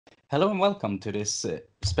Hello and welcome to this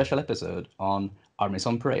special episode on Armies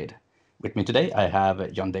on Parade. With me today, I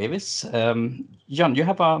have Jon Davies. Jon, you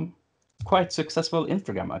have a quite successful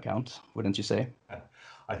Instagram account, wouldn't you say?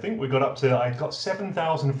 I think we got up to. I got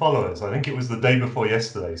 7,000 followers. I think it was the day before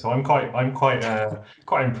yesterday. So I'm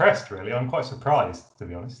quite impressed. Really, I'm quite surprised, to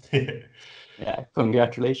be honest. Yeah,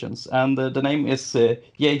 congratulations. And the name is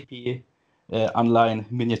JP Online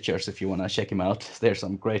Miniatures if you want to check him out. There's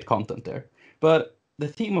some great content there. But the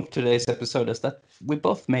theme of today's episode is that we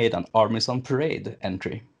both made an Armies on Parade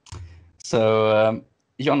entry. So,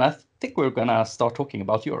 Jon, I think we're gonna start talking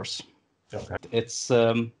about yours. Okay. It's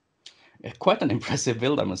quite an impressive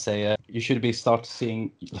build, I must say. You should be start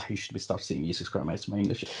seeing. Jesus Christ, my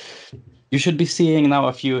English. You should be seeing now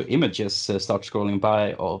a few images start scrolling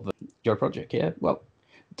by of your project. Yeah. Well,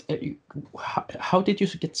 how did you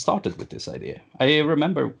get started with this idea? I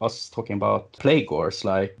remember us talking about Plague Wars,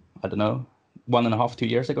 like I don't know, 1.5, 2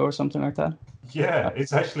 years ago or something like that. Yeah,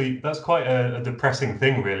 that's quite a depressing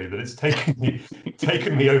thing, really. That it's taken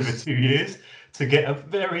me over 2 years to get a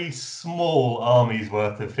very small army's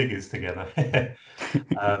worth of figures together.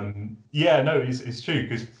 Yeah, no, it's true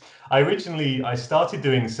because I started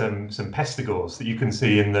doing some pestigors that you can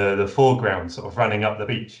see in the foreground, sort of running up the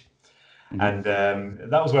beach. And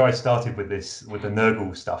that was where I started with the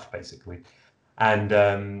Nurgle stuff, basically.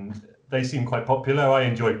 And they seem quite popular. I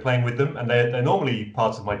enjoyed playing with them, and they're normally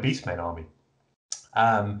parts of my Beastmen army.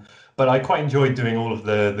 But I quite enjoyed doing all of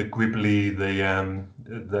the Gribbly, the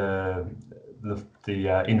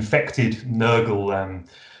infected Nurgle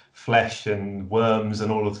flesh and worms,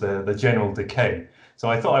 and all of the general decay. So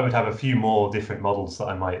I thought I would have a few more different models that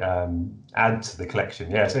I might add to the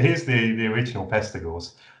collection. Yeah, so here's the original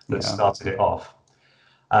Pestigors that started it off.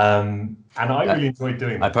 And I really enjoyed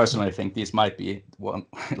doing them. I personally think these might be one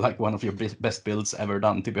of your best builds ever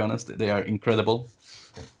done, to be honest. They are incredible.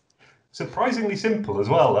 Surprisingly simple as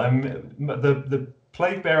well. The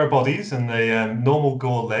plague bearer bodies and the normal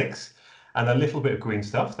gore legs and a little bit of green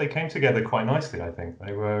stuff, they came together quite nicely, I think.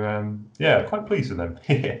 They were, quite pleased with them.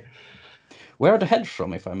 Where are the heads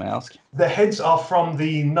from, if I may ask? The heads are from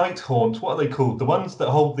the Nighthaunt. What are they called? The ones that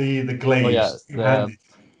hold the glaives.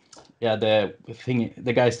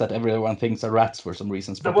 The guys that everyone thinks are rats for some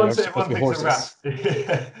reasons. The ones that everyone thinks are rats.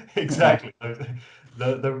 Exactly.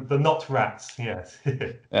 The not rats, yes.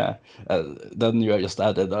 Yeah. Then you just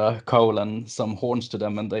added a cowl and some horns to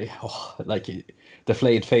them, and the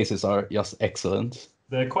flayed faces are just excellent.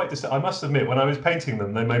 They're quite. I must admit, when I was painting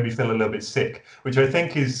them, they made me feel a little bit sick, which I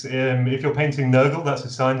think is, if you're painting Nurgle, that's a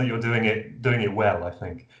sign that you're doing it well, I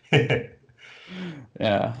think.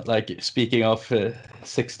 Yeah, like speaking of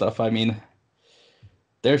sick stuff, I mean,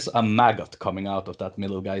 there's a maggot coming out of that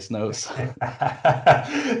middle guy's nose.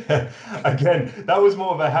 Again, that was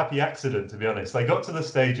more of a happy accident, to be honest. I got to the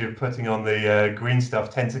stage of putting on the green stuff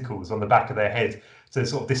tentacles on the back of their head to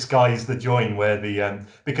sort of disguise the join where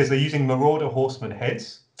because they're using Marauder Horseman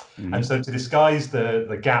heads. And so to disguise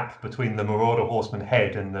the gap between the Marauder Horseman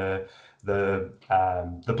head and the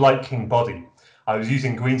Blight King body, I was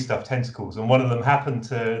using green stuff tentacles, and one of them happened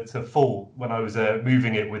to fall when I was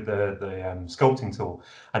moving it with the sculpting tool,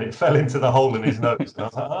 and it fell into the hole in his nose. And I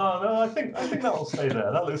was like, oh no, I think that'll stay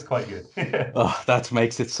there. That looks quite good. Oh, that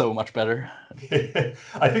makes it so much better.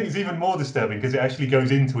 I think it's even more disturbing because it actually goes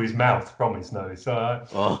into his mouth from his nose. So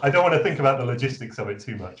I don't want to think about the logistics of it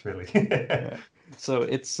too much, really. So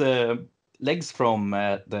it's legs from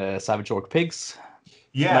the Savage Orc pigs.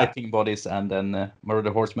 Yeah. Lightning bodies, and then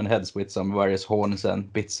Marauder Horseman heads with some various horns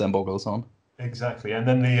and bits and boggles on. Exactly, and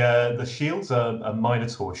then the shields are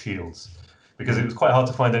Minotaur shields, because it was quite hard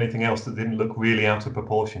to find anything else that didn't look really out of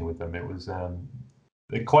proportion with them. It was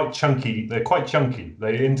they're quite chunky.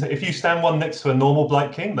 If you stand one next to a normal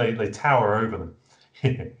Blight King, they tower over them.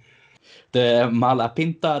 The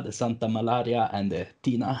Malapinta, the Santa Malaria, and the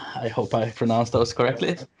Tina. I hope I pronounced those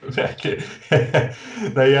correctly. They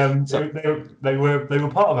were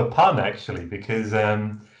part of a pun, actually, because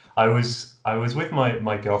I was with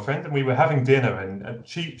my girlfriend, and we were having dinner, and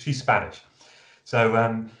she's Spanish,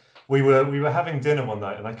 so we were having dinner one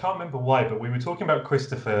night, and I can't remember why, but we were talking about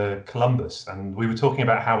Christopher Columbus, and we were talking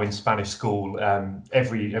about how in Spanish school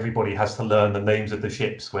everybody has to learn the names of the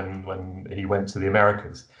ships when he went to the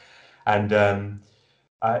Americas. And the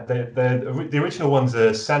original ones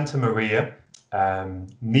are Santa Maria,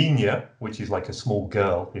 Nina, which is like a small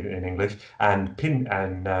girl in English, and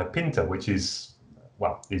Pinta, which is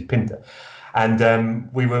Pinta.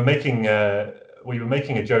 And we were making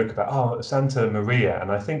a joke about Santa Maria,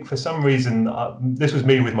 and I think for some reason this was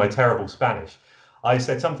me with my terrible Spanish. I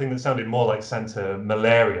said something that sounded more like Santa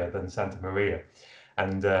Malaria than Santa Maria,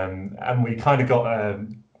 and we kind of got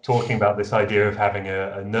talking about this idea of having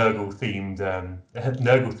a Nurgle-themed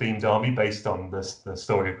army based on the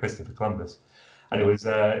story of Christopher Columbus, and it was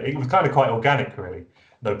kind of quite organic, really.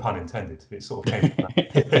 No pun intended. It sort of came from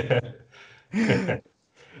that.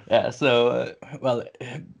 Yeah, so well,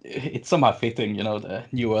 it's somehow fitting, you know, the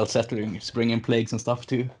New World settling, bringing plagues and stuff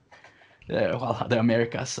to well, the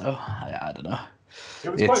Americas. So I don't know. It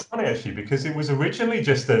was quite funny actually, because it was originally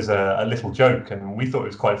just as a little joke, and we thought it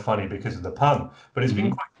was quite funny because of the pun. But it's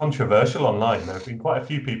been quite controversial online. There have been quite a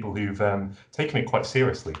few people who've taken it quite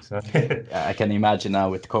seriously. So Yeah, I can imagine now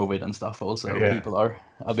with COVID and stuff. Also, people are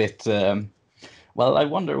a bit. Well, I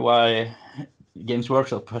wonder why Games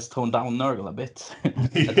Workshop has toned down Nurgle a bit.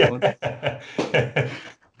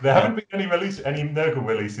 There haven't been any Nurgle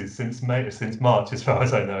releases since March, as far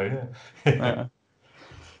as I know.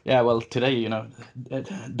 Yeah, well, today, you know,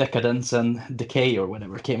 Decadence and Decay or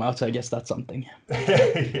whatever came out, so I guess that's something.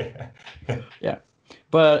 Yeah,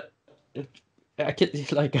 but I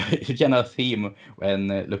get like a general theme when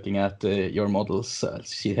looking at your models.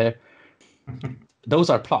 See here, those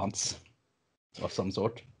are plants of some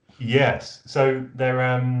sort. Yes, so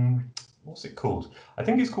they're what's it called? I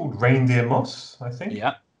think it's called reindeer moss, I think.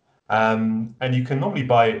 Yeah. And you can normally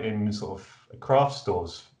buy it in sort of craft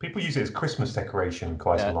stores. People use it as Christmas decoration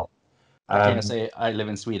quite a lot. Can I say I live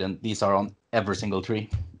in Sweden? These are on every single tree,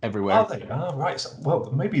 everywhere. Are they? Oh, right. So,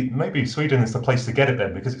 well, maybe Sweden is the place to get it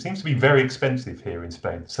then, because it seems to be very expensive here in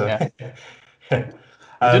Spain. So, you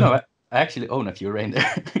do know, I actually own a few reindeer.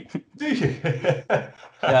 Do you?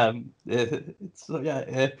 Yeah,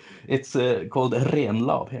 it's called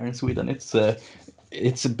renlav here in Sweden.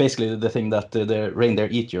 It's basically the thing that the reindeer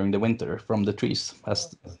eat during the winter from the trees.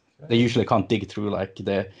 As they usually can't dig through like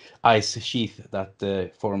the ice sheath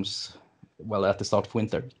that forms well at the start of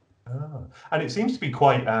winter. Oh. And it seems to be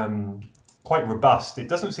quite robust. It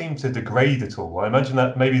doesn't seem to degrade at all. I imagine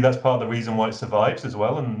that maybe that's part of the reason why it survives as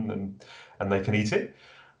well, and they can eat it.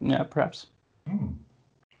 Yeah, perhaps.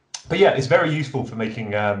 But yeah, it's very useful for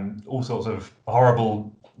making all sorts of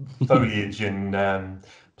horrible foliage and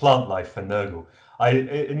plant life for Nurgle.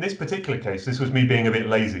 In this particular case, this was me being a bit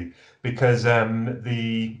lazy, because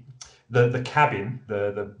the cabin,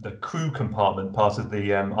 the crew compartment part of the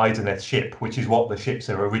Ideneth ship, which is what the ships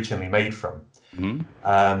are originally made from,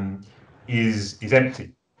 is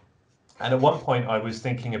empty. And at one point, I was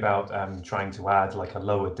thinking about trying to add like a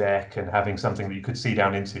lower deck and having something that you could see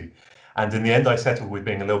down into. And in the end, I settled with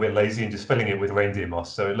being a little bit lazy and just filling it with reindeer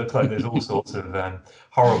moss. So it looked like there's all sorts of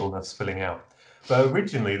horribleness filling out. But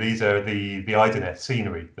originally, these are the Ideneth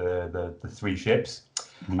scenery, the three ships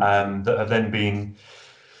that have then been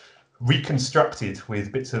reconstructed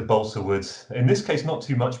with bits of balsa wood. In this case, not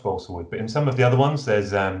too much balsa wood, but in some of the other ones,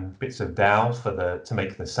 there's bits of dowel to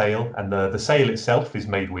make the sail, and the sail itself is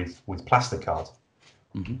made with plasticard.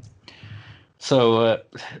 So,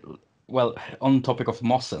 well, on topic of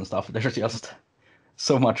moss and stuff, there's just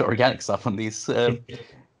so much organic stuff on these.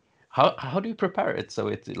 How do you prepare it so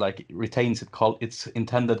it like retains its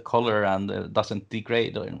intended color and doesn't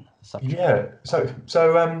degrade or such? Yeah, so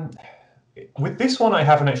with this one, I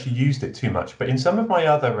haven't actually used it too much, but in some of my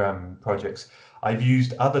other projects, I've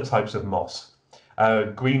used other types of moss,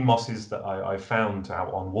 green mosses that I found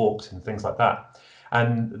out on walks and things like that.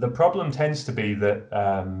 And the problem tends to be that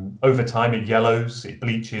over time it yellows, it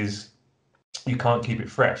bleaches, you can't keep it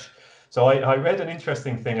fresh. So I read an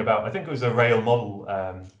interesting thing about, I think it was a rail model,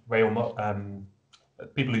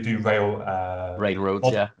 people who do railroads,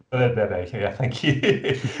 yeah. Yeah, thank you.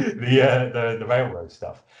 the railroad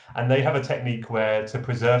stuff, and they have a technique where to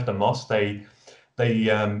preserve the moss, they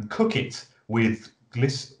cook it with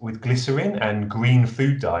glycerin and green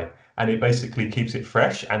food dye, and it basically keeps it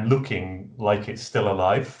fresh and looking like it's still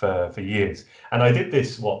alive for years. And I did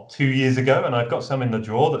this 2 years ago, and I've got some in the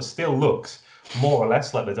drawer that still looks more or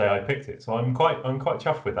less like the day I picked it. So I'm quite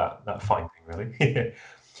chuffed with that finding, really.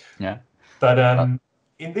 Yeah. But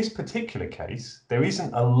in this particular case, there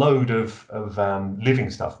isn't a load of living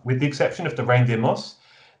stuff, with the exception of the reindeer moss.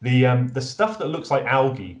 The stuff that looks like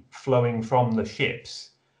algae flowing from the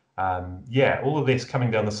ships, all of this coming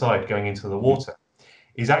down the side going into the water,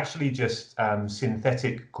 is actually just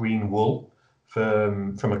synthetic green wool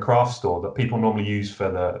from a craft store that people normally use for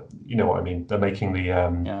the, you know what I mean? They're making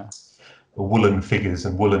the woolen figures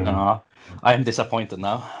and woolen. I am disappointed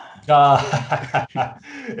now.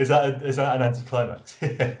 Is that an anticlimax?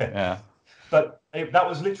 Yeah. But that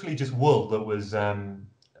was literally just wool that was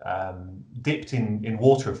dipped in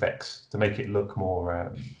water effects to make it look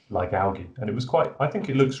more like algae, and it was I think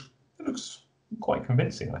it looks quite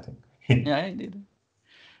convincing, I think. Yeah, I did.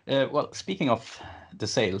 Well, speaking of the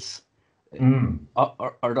sails,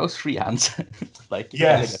 Are those free hands? Like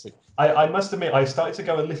Yes. calligraphy? I must admit, I started to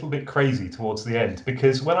go a little bit crazy towards the end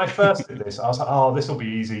because when I first did this, I was like, "Oh, this will be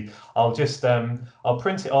easy. I'll just I'll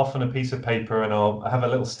print it off on a piece of paper and I'll have a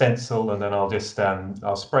little stencil and then I'll just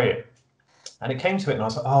I'll spray it." And it came to it, and I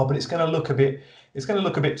was like, "Oh, but it's going to look a bit. It's going to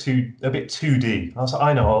look a bit 2D." I was like,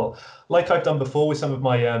 "I know. Like I've done before with some of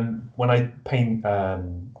my when I paint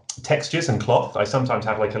textures and cloth, I sometimes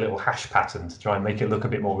have like a little hash pattern to try and make it look a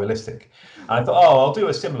bit more realistic." And I thought, "Oh, I'll do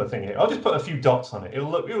a similar thing here. I'll just put a few dots on it. It'll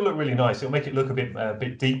look really nice. It'll make it look a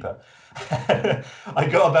bit deeper." I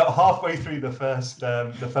got about halfway through the first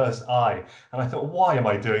eye, and I thought, "Why am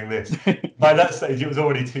I doing this?" By that stage, it was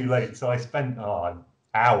already too late. So I spent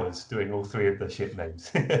hours doing all three of the ship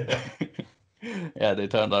names. Yeah, they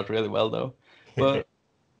turned out really well though. But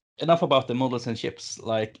enough about the models and ships.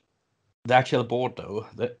 Like the actual board though,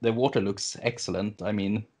 the water looks excellent. I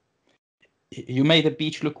mean, you made the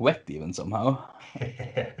beach look wet even somehow.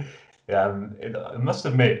 I must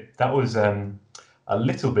admit that was a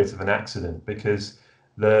little bit of an accident because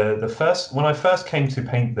the first when I first came to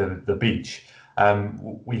paint the beach,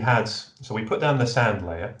 we put down the sand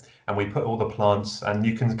layer and we put all the plants, and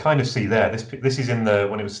you can kind of see there. This is in the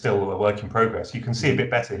when it was still a work in progress. You can see a bit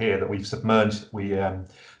better here that we've submerged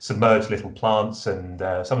little plants and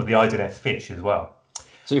some of the Ideneth fish as well.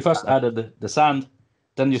 So you first added the sand,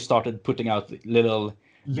 then you started putting out little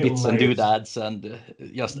bits and Layers. doodads and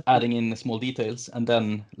just adding in small details, and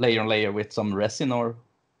then layer on layer with some resin or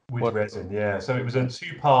With what? resin, yeah. So it was a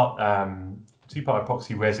two-part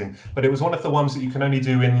epoxy resin, but it was one of the ones that you can only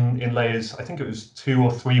do in layers. I think it was 2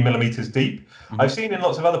 or 3 millimeters deep. I've seen in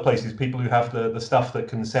lots of other places people who have the stuff that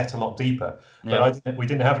can set a lot deeper, but we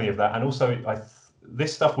didn't have any of that. And also,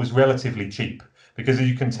 this stuff was relatively cheap because, as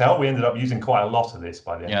you can tell, we ended up using quite a lot of this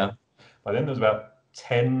by the end. Yeah. By then, there was about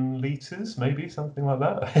 10 liters, maybe something like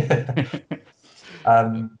that.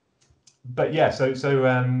 But yeah, so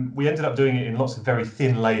we ended up doing it in lots of very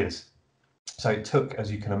thin layers. So it took,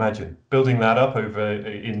 as you can imagine, building that up over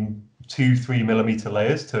in 2-3 millimeter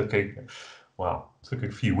layers took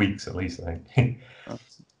a few weeks at least, I think.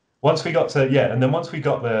 Once we got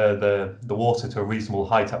the water to a reasonable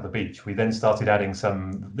height up the beach, we then started adding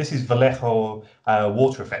some. This is Vallejo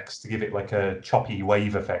water effects to give it like a choppy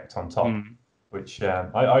wave effect on top, which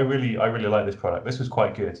I really like this product. This was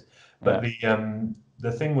quite good, but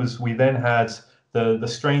the thing was we then had the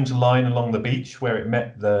strange line along the beach where it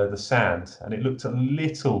met the sand, and it looked a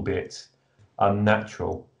little bit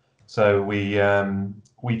unnatural. So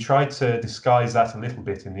we tried to disguise that a little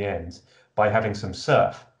bit in the end by having some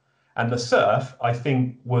surf. And the surf, I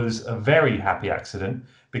think, was a very happy accident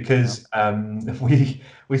because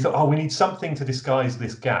we thought, oh, we need something to disguise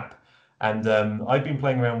this gap. And I've been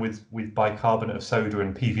playing around with bicarbonate of soda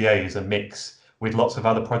and PVA as a mix with lots of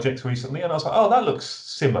other projects recently, and I was like, oh, that looks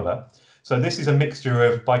similar. So this is a mixture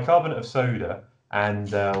of bicarbonate of soda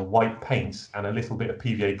and white paint and a little bit of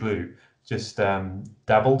PVA glue, just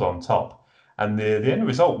dabbled on top. And the end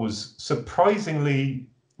result was surprisingly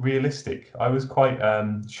realistic. I was quite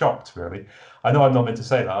shocked, really. I know I'm not meant to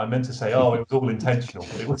say that. I meant to say, oh, it was all intentional,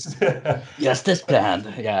 but it was. Yes, this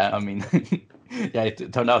planned. Yeah, I mean, yeah,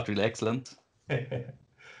 it turned out really excellent.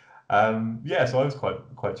 Yeah, so I was quite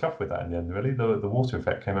chuffed with that in the end. Really, the water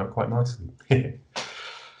effect came out quite nicely.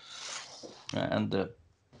 And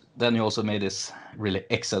then you also made this really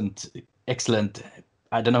excellent.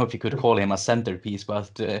 I don't know if you could call him a centerpiece,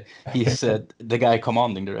 but he's the guy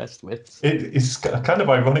commanding the rest with. It's kind of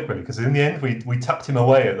ironic, really, because in the end we tucked him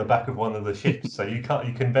away at the back of one of the ships, so you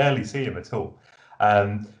can barely see him at all.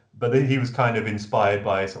 But he was kind of inspired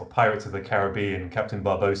by sort of Pirates of the Caribbean, Captain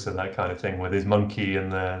Barbossa, that kind of thing, with his monkey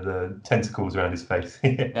and the tentacles around his face.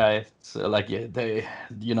 Yeah, it's like Davy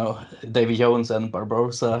Jones and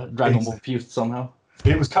Barbossa, Dragon Ball fused somehow.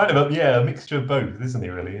 It was kind of a mixture of both, isn't he?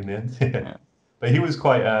 Really, in the end. Yeah. But he was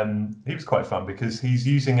quite fun because he's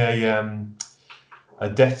using a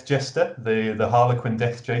Death Jester, the Harlequin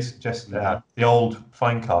Death Jester, the old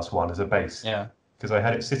Finecast one as a base. Yeah. Because I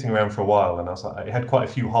had it sitting around for a while, and I was like, it had quite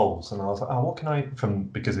a few holes, and I was like, oh, what can I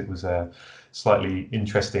because it was a slightly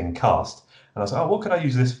interesting cast, and I was like, oh, what could I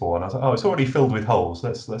use this for? And I was like, oh, it's already filled with holes.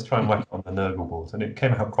 Let's try and whack it on the Nurgle board, and it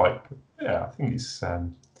came out quite. Yeah, I think it's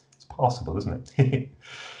passable, isn't it?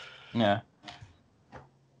 Yeah.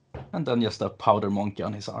 And then just a powder monkey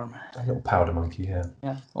on his arm. A little powder monkey, yeah.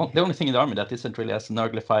 Yeah. Well, the only thing in the army that isn't really as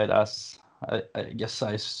Nurglified as I guess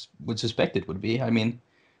I would suspect it would be. I mean,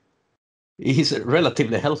 he's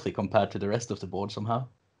relatively healthy compared to the rest of the board somehow.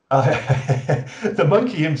 The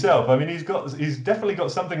monkey himself. I mean, he's definitely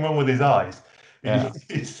got something wrong with his eyes. Yeah.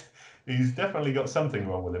 He's definitely got something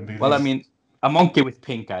wrong with him. Well, I mean, a monkey with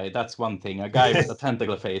pink eye, that's one thing. A guy with a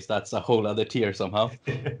tentacle face, that's a whole other tier somehow.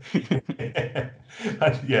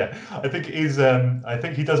 Yeah, I think it is. I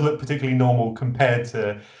think he does look particularly normal compared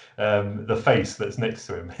to the face that's next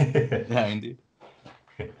to him. Yeah, indeed.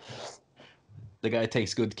 The guy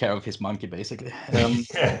takes good care of his monkey, basically.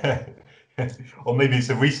 Yeah. Or maybe it's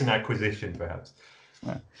a recent acquisition, perhaps.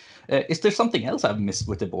 Is there something else I've missed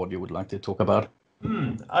with the board you would like to talk about?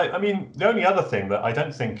 I mean, the only other thing that I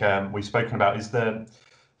don't think we've spoken about is the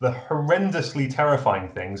horrendously terrifying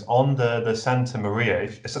things on the Santa Maria.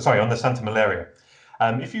 On the Santa Malaria.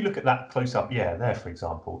 If you look at that close up, yeah, there, for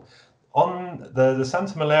example, on the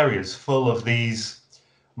Santa Malaria is full of these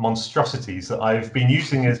monstrosities that I've been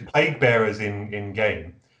using as plague bearers in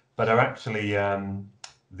game, but are actually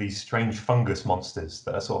these strange fungus monsters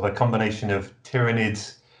that are sort of a combination of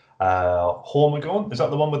Tyranids, Hormagaunt. Is that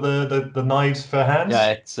the one with the knives for hands?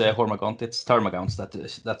 Yeah, it's Hormagaunt. It's Termagaunts.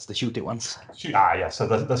 That's the shooty ones. Yeah. So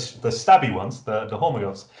the stabby ones, the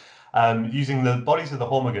Hormagaunts, using the bodies of the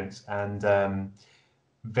Hormagaunts and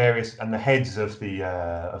various and the heads of the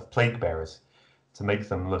of plague bearers to make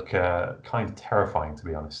them look kind of terrifying, to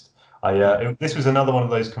be honest. This was another one of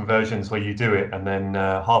those conversions where you do it and then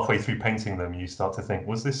halfway through painting them, you start to think,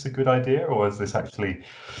 was this a good idea or was this actually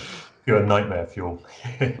pure nightmare fuel?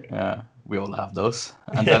 Yeah, we all have those.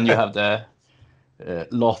 And then you have the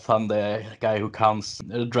Lothan, the guy who counts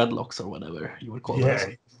dreadlocks or whatever you would call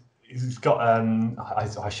those. He's got.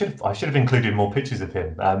 I should have included more pictures of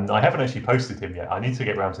him. I haven't actually posted him yet. I need to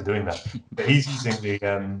get around to doing that. But he's using the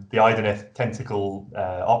Ideneth tentacle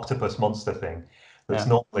octopus monster thing. That's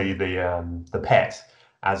normally the pet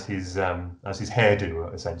as his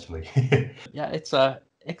hairdo essentially. Yeah, it's a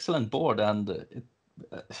excellent board, and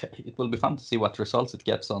it will be fun to see what results it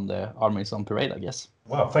gets on the Armies on Parade, I guess.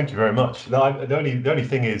 Wow, thank you very much. No, the only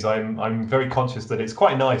thing is I'm very conscious that it's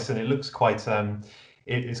quite nice and it looks quite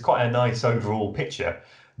it's quite a nice overall picture,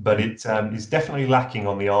 but it is definitely lacking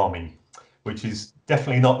on the army, which is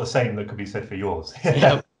definitely not the same that could be said for yours.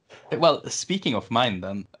 Yeah. Well, speaking of mine,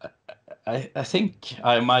 then I think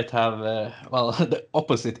I might have the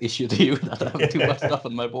opposite issue to you, that I have too much stuff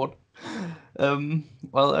on my board.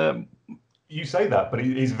 You say that, but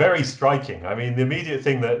it's very striking. I mean, the immediate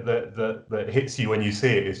thing that hits you when you see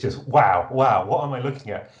it is just wow, what am I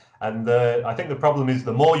looking at? And I think the problem is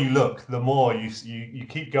the more you look, the more you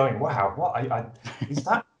keep going, wow, what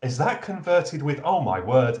is that converted with? Oh my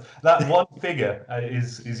word, that one figure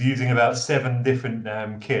is using about 7 different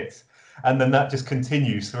kits, and then that just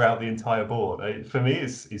continues throughout the entire board. For me,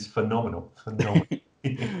 it's phenomenal.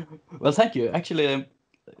 Well, thank you. Actually,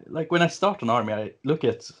 like when I start an army, I look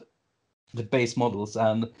at the base models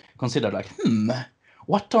and consider like,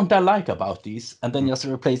 what don't I like about these? And then just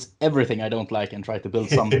replace everything I don't like and try to build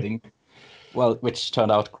something. Well, which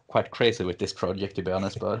turned out quite crazy with this project, to be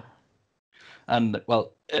honest. But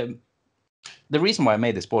the reason why I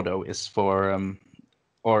made this board though is for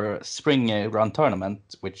our spring run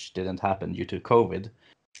tournament, which didn't happen due to COVID.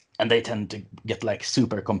 And they tend to get like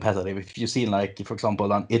super competitive. If you see like, for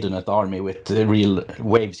example, an Idonet army with real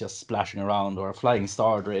waves just splashing around, or a flying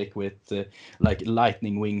star drake with like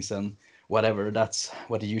lightning wings and whatever, that's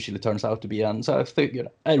what it usually turns out to be. And so I figured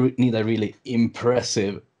I need a really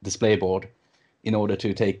impressive display board in order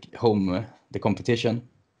to take home the competition.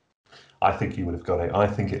 I think you would have got it. I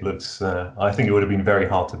think it looks. I think it would have been very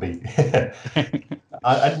hard to beat.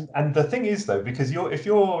 And the thing is though, because if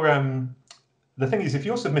you're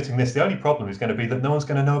submitting this, the only problem is going to be that no one's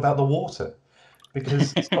going to know about the water,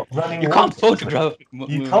 because it's got running water.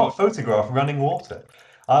 You can't photograph running water.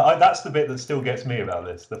 That's the bit that still gets me about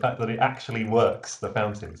this, the fact that it actually works, the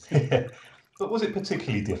fountains. But was it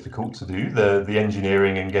particularly difficult to do, the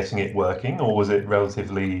engineering and getting it working, or was it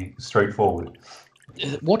relatively straightforward?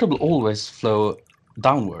 Water will always flow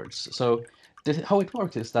downwards. So how it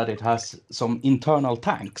works is that it has some internal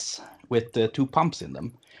tanks with 2 pumps in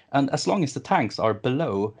them. And as long as the tanks are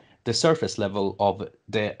below the surface level of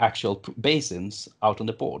the actual basins out on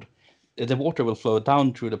the board, the water will flow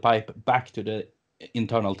down through the pipe, back to the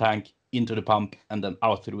internal tank, into the pump, and then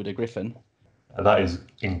out through the Griffin. That is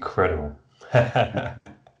incredible.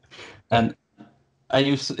 And I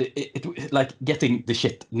use it like getting the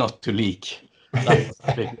shit not to leak. That's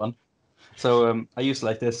a big one. So I use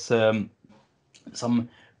like this some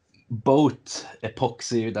boat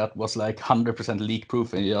epoxy that was like 100% leak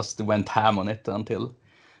proof, and just went ham on it until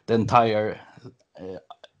the entire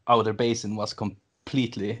outer basin was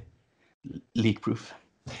completely leak proof.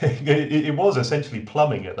 It was essentially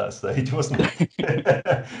plumbing at that stage, wasn't it?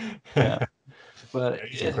 Yeah. But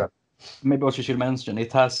maybe what you should mention,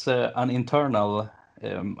 it has an internal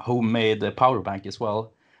homemade power bank as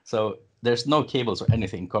well. So there's no cables or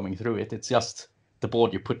anything coming through it. It's just the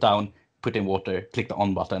board you put down, put in water, click the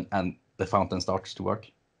on button, and the fountain starts to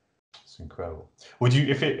work. It's incredible. Would you,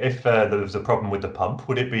 if there was a problem with the pump,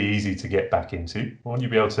 would it be easy to get back into? Would you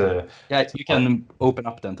be able to? Yeah, you can open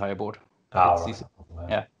up the entire board. It's easy. Wow.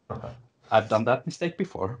 Yeah, I've done that mistake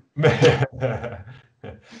before.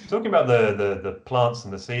 Talking about the plants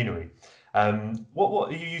and the scenery, what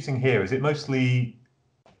are you using here? Is it mostly?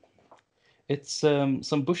 It's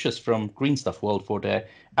some bushes from Green Stuff World for the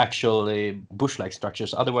actual bush-like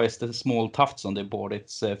structures. Otherwise, the small tufts on the board,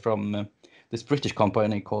 it's from this British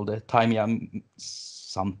company called Timia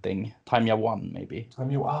something, Timia One maybe.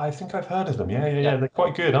 I think I've heard of them. Yeah. They're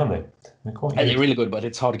quite good, aren't they? They're quite good. They're really good, but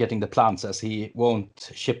it's hard getting the plants as he won't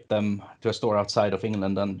ship them to a store outside of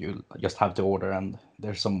England, and you just have to order. And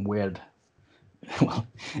there's some weird. Well,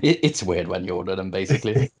 it's weird when you order them,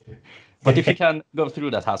 basically. But if you can go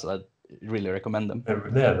through that hassle, I'd really recommend them.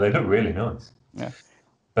 Yeah, they look really nice. Yeah.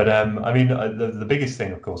 But I mean, the biggest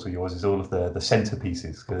thing, of course, with yours is all of the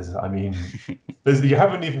centerpieces. Because I mean, you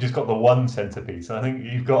haven't even just got the one centerpiece. I think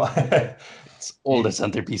you've got it's all the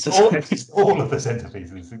centerpieces. all of the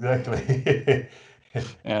centerpieces, exactly.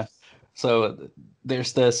 Yeah. So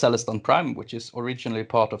there's the Celestan Prime, which is originally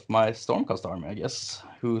part of my Stormcast army, I guess,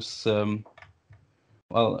 who's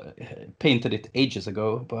painted it ages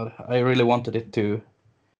ago, but I really wanted it to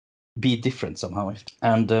be different somehow.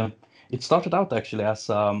 And it started out actually as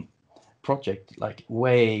a project like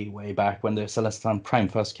way back when the Celestan Prime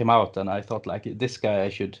first came out, and I thought like this guy I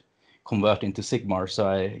should convert into Sigmar, so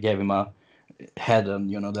I gave him a head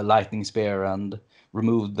and the lightning spear and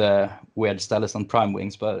removed the weird Celestan Prime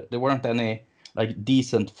wings, but there weren't any like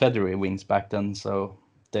decent feathery wings back then, so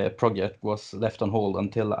the project was left on hold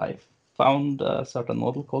until I found a certain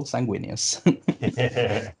model called Sanguinius.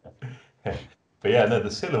 But yeah, no, the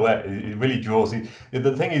silhouette it really draws you.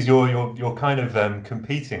 The thing is, you're kind of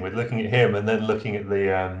competing with looking at him and then looking at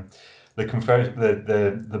the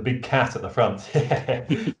big cat at the front,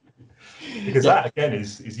 because that again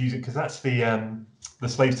is using, because that's the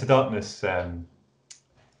Slaves to Darkness,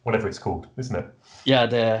 whatever it's called, isn't it? Yeah,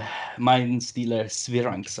 the Mind Stealer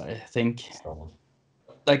Sviranx, I think.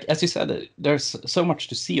 Like as you said, there's so much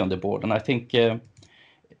to see on the board, and I think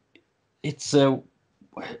it's.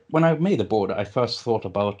 When I made the board, I first thought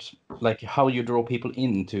about like how you draw people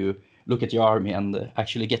in to look at your army and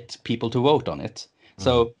actually get people to vote on it.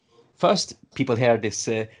 So first, people hear this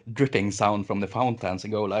dripping sound from the fountains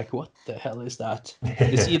and go like, "What the hell is that?"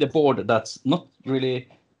 They see the board that's not really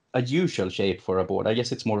a usual shape for a board. I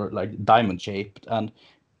guess it's more like diamond shaped, and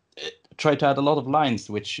try to add a lot of lines,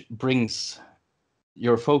 which brings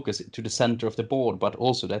your focus to the center of the board, but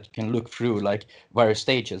also that you can look through like various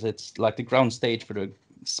stages. It's like the ground stage for the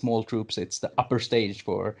small troops, it's the upper stage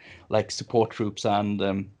for like support troops and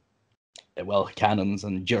cannons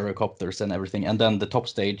and gyrocopters and everything, and then the top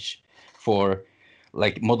stage for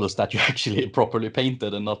like models that you actually properly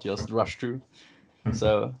painted and not just rush through.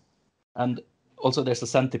 So, and also there's a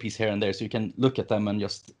centerpiece here and there, so you can look at them and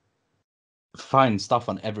just find stuff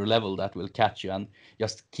on every level that will catch you and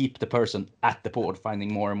just keep the person at the board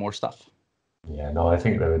finding more and more stuff. Yeah, no, I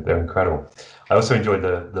think they're incredible. I also enjoyed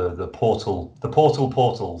the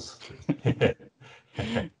portals.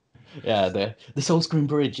 Yeah, the Soul Scream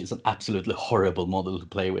Bridge is an absolutely horrible model to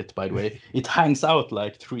play with, by the way. It hangs out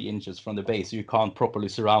like 3 inches from the base, so you can't properly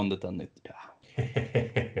surround it, and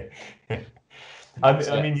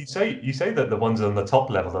I mean, you say that the ones on the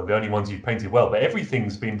top level are the only ones you've painted well, but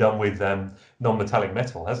everything's been done with non-metallic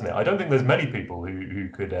metal, hasn't it? I don't think there's many people who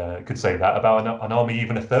could say that about an army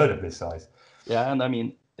even a third of this size. Yeah, and I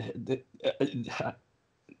mean,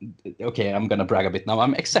 okay, I'm gonna brag a bit now.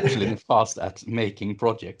 I'm exceptionally fast at making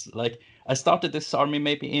projects. Like I started this army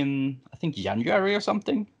maybe in I think January or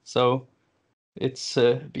something. So it's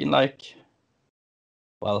been like,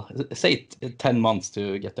 well, say 10 months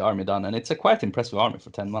to get the army done, and it's a quite impressive army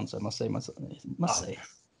for 10 months, I must say. Must say.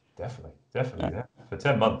 Definitely, yeah. For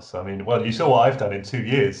 10 months. I mean, well, you saw what I've done in 2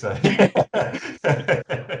 years. So.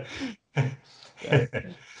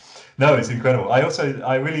 No, it's incredible.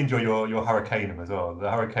 I really enjoy your Hurricanum as well. The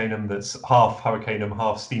Hurricanum that's half Hurricanum,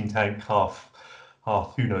 half steam tank, half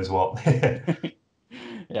who knows what.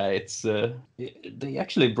 Yeah, it's they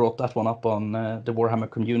actually brought that one up on the Warhammer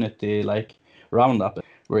community like roundup.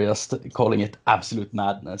 We're just calling it absolute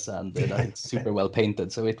madness, and that it's super well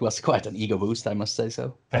painted. So it was quite an ego boost, I must say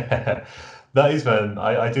so. That is fun.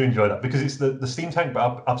 I do enjoy that because it's the steam tank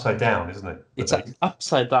but upside down, isn't it? It's an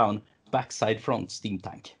upside down, backside front steam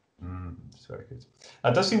tank. So very good.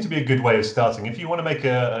 That does seem to be a good way of starting. If you want to make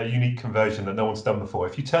a unique conversion that no one's done before,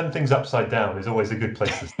 if you turn things upside down, is always a good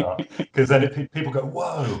place to start, because then people go,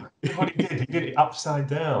 "Whoa, look what he did! He did it upside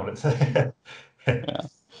down." It's Yeah.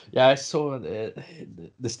 Yeah, I saw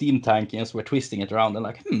the steam tank, yes, we're twisting it around and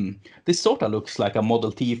like, this sort of looks like a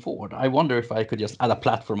Model T Ford. I wonder if I could just add a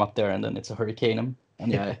platform up there and then it's a Hurricane.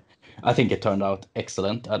 And yeah, I think it turned out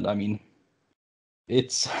excellent. And I mean,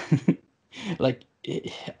 it's like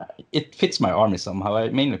it fits my army somehow. I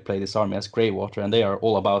mainly play this army as Greywater, and they are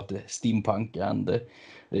all about the steampunk and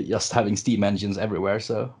just having steam engines everywhere.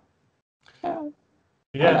 So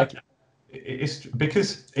yeah, I like it. It's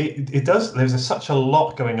because it does. There's such a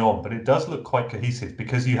lot going on, but it does look quite cohesive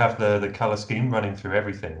because you have the color scheme running through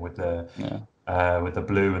everything with the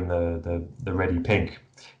blue and the reddy pink.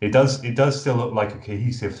 It does still look like a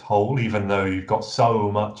cohesive whole, even though you've got so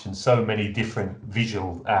much and so many different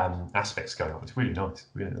visual aspects going on. It's really nice,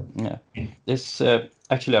 really nice. Yeah, there's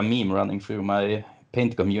actually a meme running through my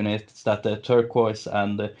paint community. It's that the turquoise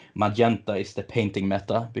and the magenta is the painting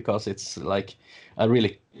meta because it's like a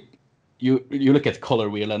really you look at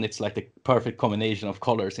color wheel and it's like the perfect combination of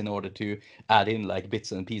colors in order to add in like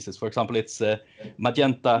bits and pieces. For example, it's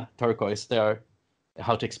magenta, turquoise. They are,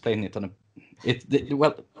 how to explain it on a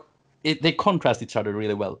they contrast each other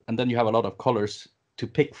really well, and then you have a lot of colors to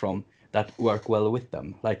pick from that work well with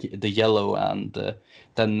them, like the yellow and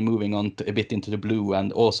then moving on to a bit into the blue,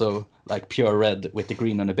 and also like pure red with the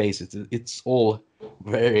green on the base. It's all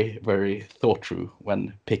very, very thought through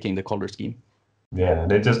when picking the color scheme. Yeah,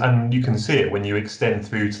 and it does, and you can see it when you extend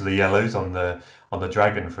through to the yellows on the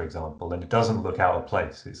dragon, for example, and it doesn't look out of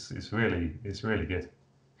place. It's really good.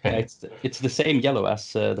 Yeah, it's the same yellow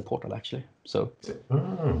as the portal actually. So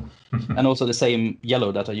Oh. and also the same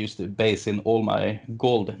yellow that I used to base in all my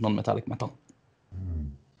gold non-metallic metal.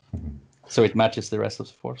 So it matches the rest of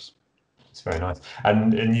the force. It's very nice,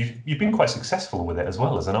 and you've been quite successful with it as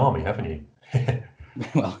well as an army, haven't you?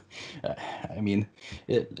 Well, I mean,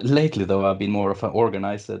 lately though I've been more of an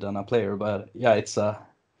organizer than a player, but yeah, it's a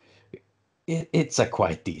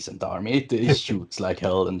quite decent army. It shoots like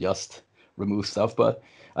hell and just removes stuff, but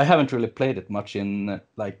I haven't really played it much in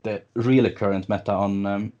like the really current meta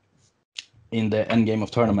on in the end game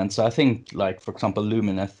of tournaments. So I think like for example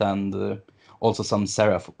Lumineth and also some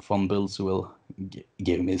Seraphon builds will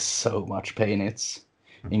give me so much pain. It's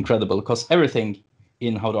incredible because everything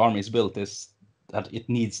in how the army is built is that it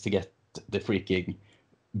needs to get the freaking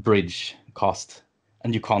bridge cost,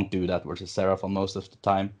 and you can't do that versus Seraphon most of the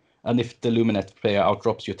time. And if the Lumineth player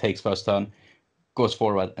outdrops you, takes first turn, goes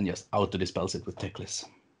forward and just auto dispels it with Tickliss.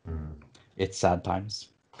 It's sad times.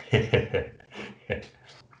 It's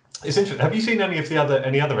interesting. Have you seen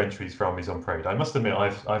any other entries for Armies on Parade? I must admit,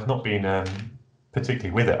 I've not been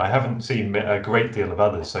particularly with it. I haven't seen a great deal of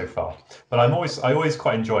others so far, but I always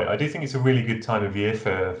quite enjoy it. I do think it's a really good time of year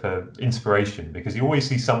for inspiration because you always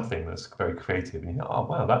see something that's very creative, and you go, oh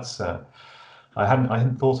wow, that's I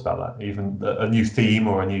hadn't thought about that. Even a new theme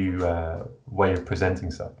or a new way of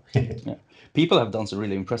presenting stuff. Yeah, people have done some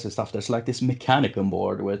really impressive stuff. There's like this Mechanicum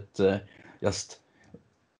board with just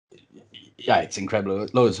yeah, it's incredible.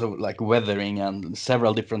 Loads of like weathering and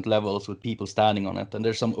several different levels with people standing on it. And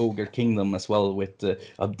there's some Ogre Kingdom as well with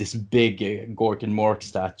this big Gork and Mork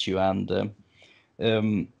statue. And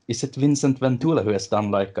is it Vincent Ventula who has done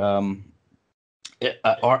like our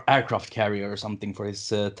aircraft carrier or something for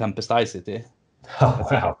his Tempest City? Oh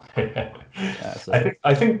wow! Yeah, so.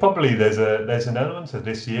 I think probably there's an element of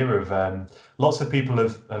this year of lots of people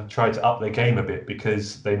have tried to up their game a bit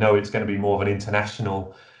because they know it's going to be more of an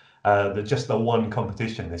international. Just the one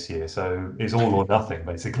competition this year, so it's all or nothing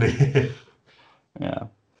basically. Yeah,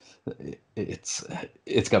 it's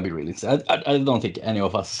gonna be really sad. I don't think any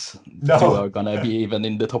of us No. two are gonna be even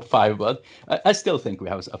in the top 5, but I still think we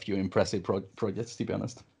have a few impressive projects, to be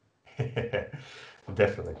honest.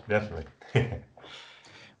 Definitely.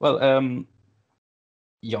 Well,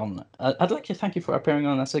 Jon, I'd like to thank you for appearing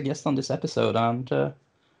on as a guest on this episode, and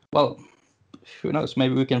well, who knows,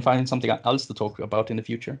 maybe we can find something else to talk about in the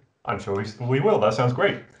future. I'm sure we will. That sounds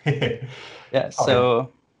great. Yeah,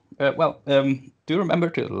 so do remember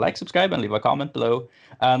to like, subscribe, and leave a comment below,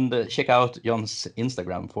 and check out Jon's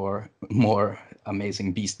Instagram for more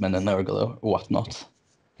amazing Beastmen and Nurgle or whatnot.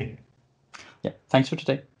 Yeah, thanks for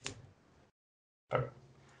today.